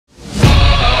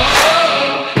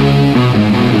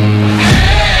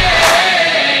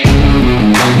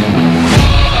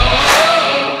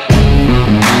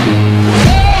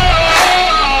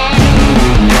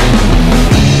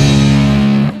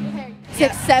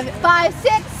7, 5,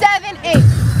 6, 7, 8. 4,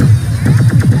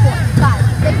 5,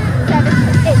 6, 7,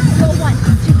 8. Go 1,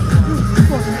 2, 3,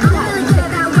 4, 5, 6,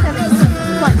 7, 8.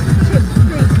 1, 2,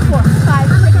 3, 4,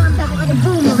 5, 6, 7, 8.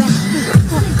 Boom, around.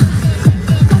 4,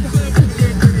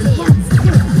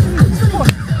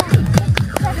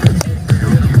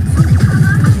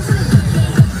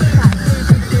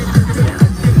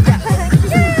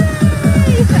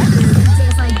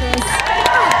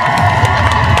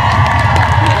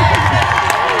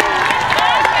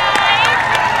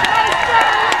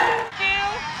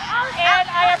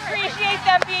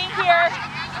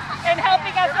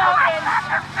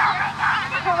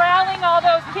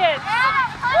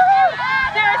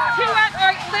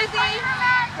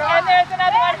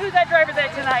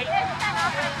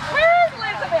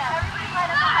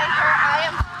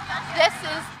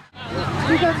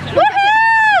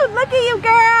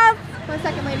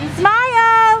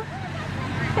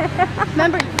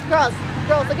 remember, girls,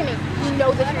 look at me. You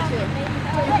know this routine.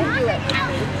 You can do it.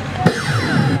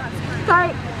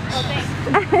 Sorry. Oh, thanks.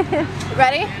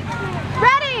 Ready?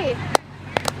 Ready!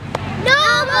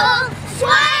 Noble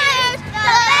Squires,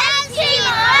 the best team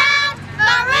around.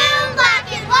 Maroon, black,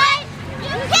 and white.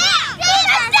 You can't keep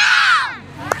us down!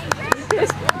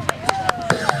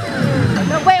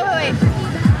 No, wait.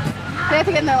 They have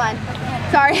to get in their line.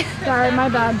 Sorry. Sorry, my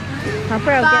bad.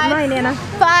 Harper, I'll get mine, Anna.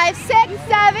 5, 6,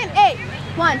 7, 8.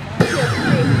 1, 2, 3,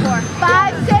 4,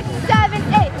 5, 6, 7,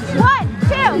 8. 1,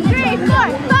 2, 3, 4,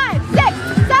 5, 6,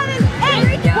 7,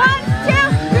 8. 1, 2,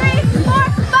 3, 4,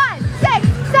 5, 6,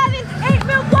 7, 8.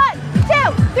 Move 1,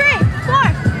 2, 3,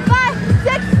 4, 5,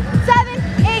 6, 7,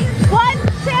 8. 1,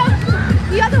 2.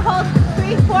 The other hold.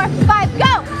 3, 4, 5.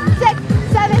 Go. 6,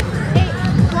 7, 8.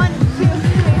 1, 2,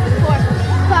 3, 4,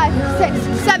 5, 6,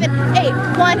 7, 8.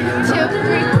 1, 2,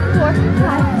 3, 4,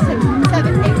 5, 6,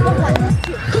 7, 8. Go 1,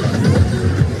 2,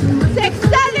 6,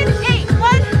 7, 8.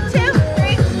 1, 2,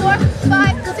 3, 4,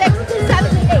 5, 6,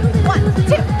 7, 8. 1,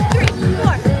 2, 3,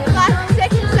 4, 5,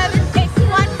 6, 7, 8.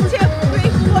 1, 2, 3,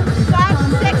 4, 5,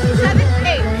 6, 7,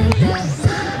 8.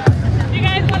 You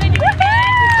guys want to do it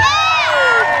again?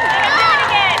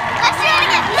 Let's do it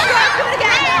again! Let's do it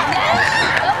again!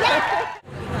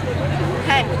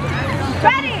 Okay.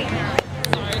 Ready?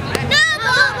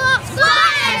 Noble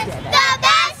Squires, the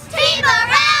best team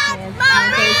around.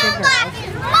 Maroon, black,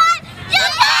 and white. You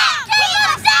can't keep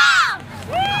us down!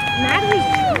 Natalie,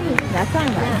 that's all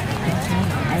right.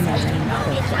 I know.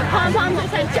 Pom-poms are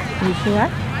saying You sure?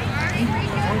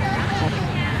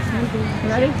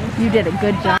 Ready? You did a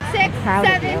good job. 6, Proud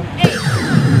of 7, you. 8. 2,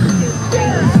 3,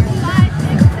 4, 5,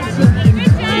 6, 7, 8.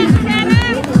 Good job, 7,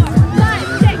 5,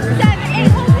 6, 7,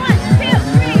 8. Hold 1, 2,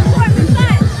 3, 4,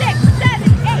 5, 6,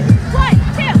 7, 8. 1,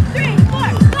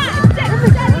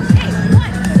 2,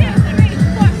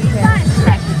 3, 4, 5,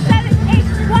 6, 7, 8. 1,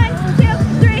 2,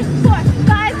 3, 4,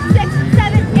 5, 6,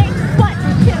 7, 8. 1,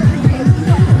 2, 3,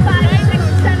 4, 5, 6,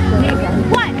 7, 8.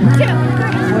 1, 2, 3,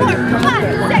 4, 5,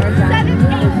 6, 7,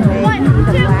 8. 1,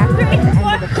 2, 3, 4, 5, 6, 7, 8. 1, 2, 3,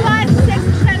 4, 5, 6,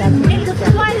 7, 8.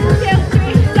 1, 2,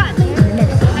 3, done.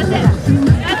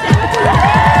 That's it. That's it.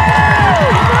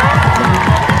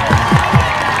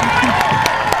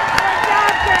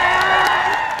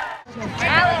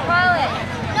 Allie, call it.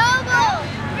 Noble,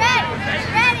 ready.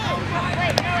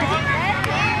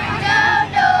 Go,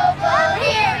 Noble,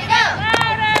 here we go.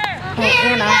 Here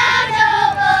we go,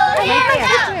 Noble, here we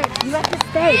go. You have to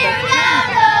stay. Here we go,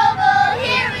 Noble,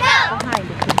 here we go. Behind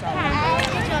it. Keep going.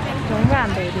 Going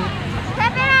around, baby.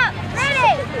 Pep it up,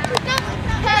 ready.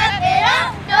 Pep it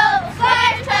up, Noble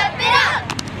Squires, pep it up.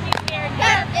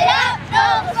 Pep it up,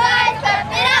 Noble Squires, pep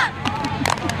it up.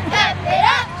 Pep it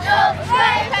up, Noble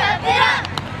Squires, pep it up.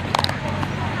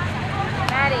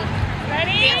 Maddie.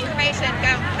 Ready? Dance formation,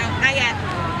 go. No, not yet.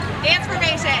 Dance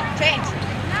formation, change.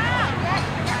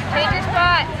 Change your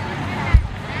spot.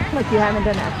 Look, you haven't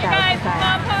done that You guys, 1,000 times.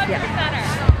 mom pose to the center.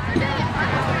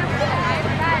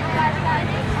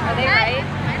 Are they right?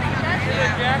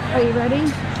 Are you ready?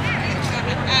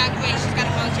 Wait, she's got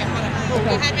a phone check. Hold on.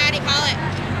 Go ahead, Maddie, call it.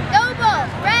 Noble,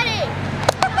 ready.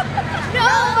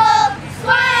 Noble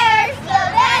Squires, the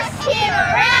best team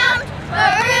around.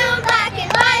 Maroon, black, and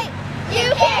white.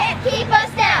 You can't keep us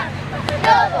down.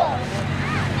 Noble.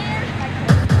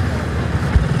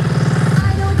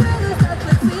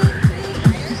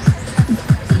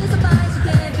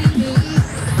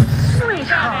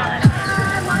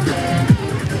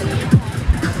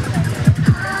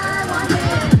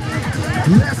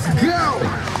 Let's go!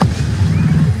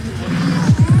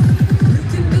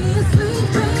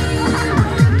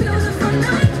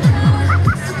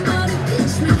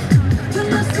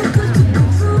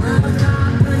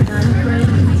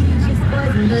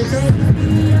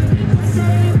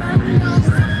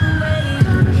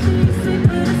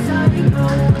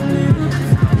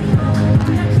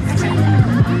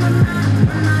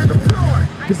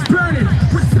 It's burning,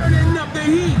 we're turning up the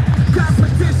heat.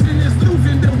 Competition is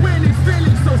losing, the win is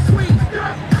feeling so sweet.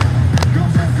 Go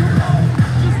for zero,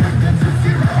 just make that to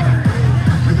zero.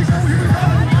 Here we go, just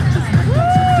make that to zero.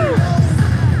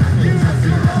 Give me a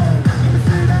zero, let me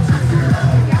see that to zero.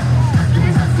 Give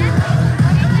me a zero.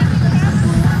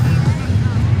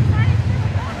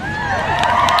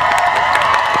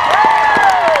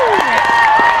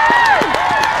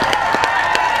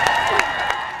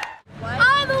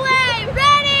 All the way,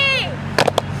 ready!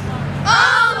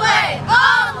 All the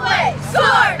way,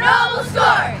 score, noble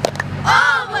score!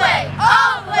 All the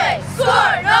way,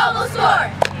 score, noble score!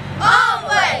 All the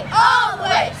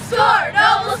way, score,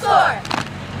 noble score!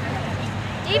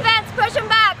 Defense, push him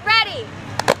back, ready!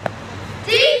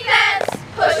 Defense,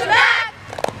 push him back!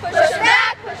 Push him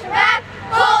back, push him back!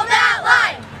 Hold that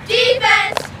line!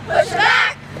 Defense, push him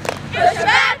back! Push him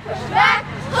back, push him back!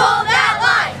 Hold that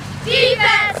line!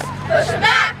 Defense, push him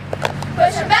back!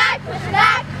 Push him back, push him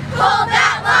back! Hold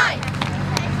that line!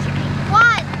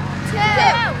 1, 2,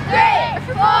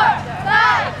 3, 4,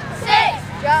 5, 6,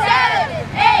 7,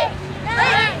 8,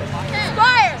 9,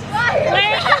 Squire!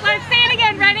 Wait, let's say it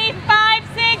again. Ready? 5,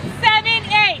 6, 7,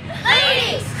 8.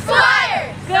 Ladies,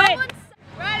 Squires! Good.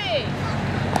 Ready!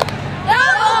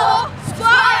 Noble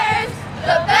Squires,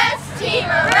 the best team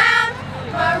around.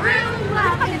 Maroon,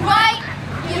 black, and white,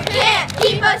 you can't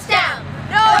keep us down.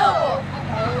 Noble!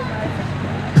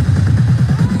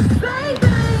 Bang,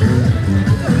 bang.